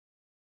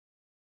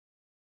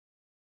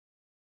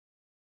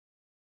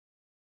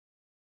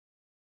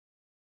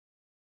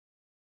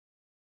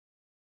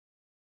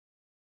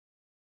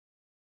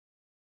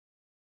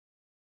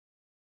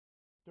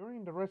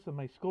During the rest of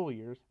my school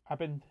years, I've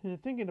been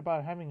thinking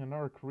about having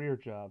another career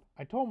job.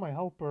 I told my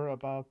helper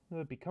about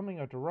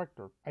becoming a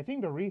director. I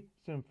think the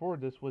reason for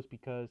this was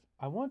because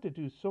I want to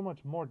do so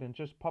much more than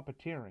just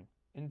puppeteering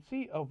and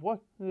see of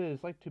what it is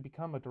like to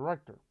become a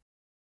director.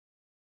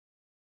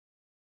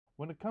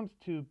 When it comes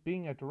to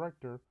being a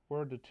director,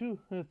 we're the two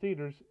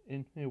theaters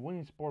in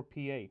Williamsport,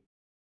 PA.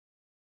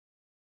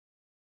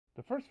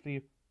 The first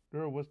theater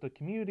was the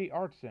Community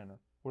Arts Center,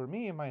 where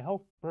me and my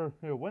helper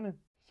went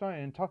inside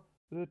and talked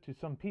to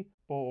some people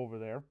over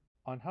there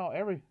on how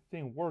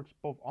everything works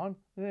both on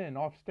and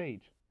off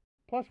stage.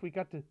 Plus, we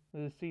got to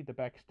see the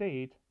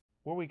backstage,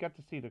 where we got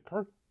to see the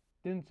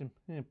curtains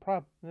and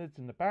props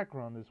in the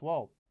background as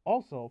well.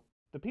 Also,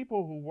 the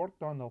people who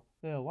worked on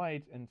the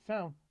lights and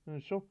sound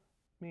showed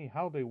me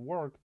how they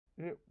work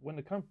when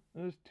it comes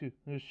to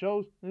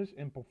shows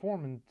and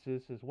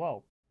performances as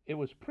well. It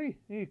was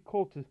pretty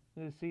cool to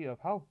see of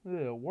how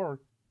it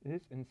worked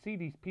and see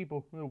these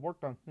people who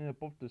worked on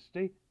both the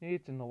stage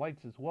and the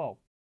lights as well.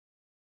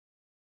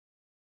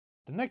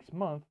 The next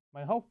month,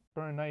 my helper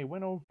and I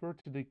went over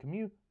to the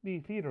Community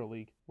Theater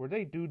League, where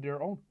they do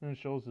their own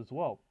shows as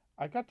well.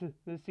 I got to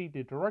see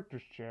the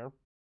director's chair,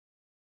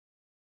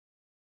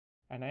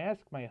 and I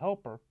asked my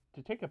helper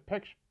to take a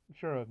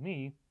picture of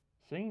me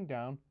sitting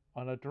down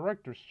on a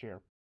director's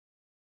chair.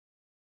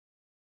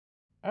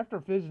 After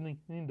visiting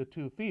the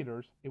two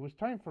theaters, it was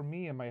time for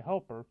me and my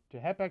helper to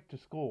head back to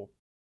school.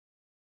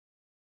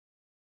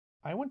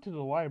 I went to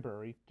the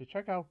library to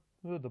check out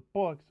the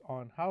books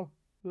on how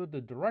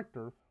the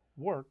director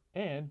worked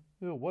and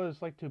what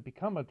it's like to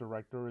become a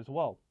director as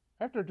well.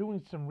 After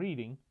doing some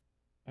reading,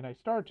 and I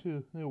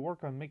started to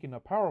work on making a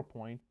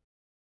PowerPoint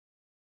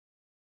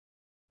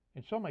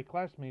and show my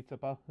classmates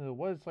about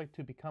what it's like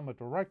to become a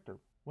director.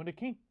 When it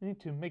came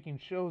to making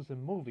shows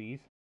and movies,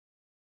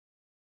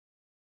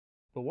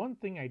 the one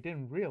thing I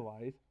didn't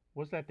realize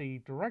was that the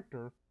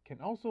director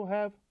can also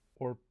have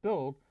or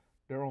build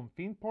their own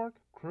theme park,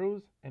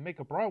 cruise, and make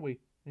a Broadway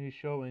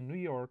show in New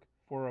York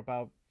for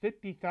about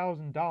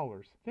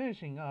 $50,000,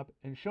 finishing up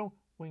and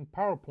showing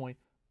PowerPoint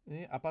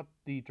about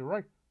the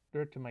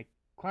director to my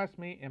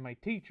classmate and my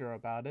teacher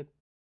about it.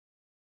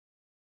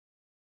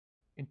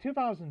 In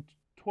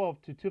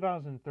 2012 to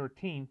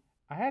 2013,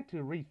 I had to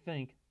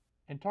rethink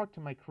and talk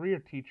to my career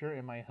teacher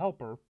and my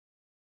helper.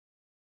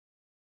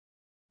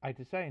 I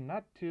decided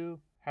not to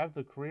have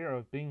the career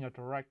of being a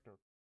director.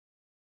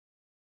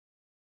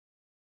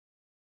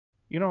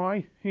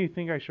 I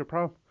think I should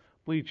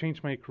probably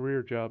change my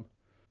career job.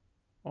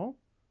 Oh?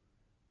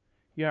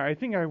 Yeah, I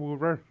think I will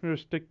rather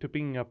stick to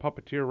being a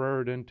puppeteer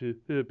rather than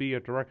to be a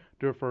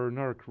director for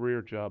another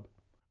career job.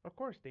 Of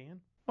course,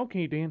 Dan.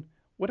 Okay, Dan.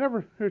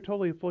 Whatever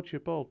totally floats your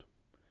boat.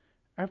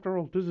 After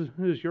all, this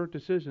is your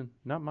decision,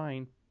 not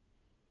mine.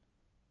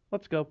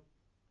 Let's go.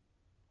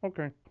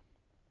 Okay.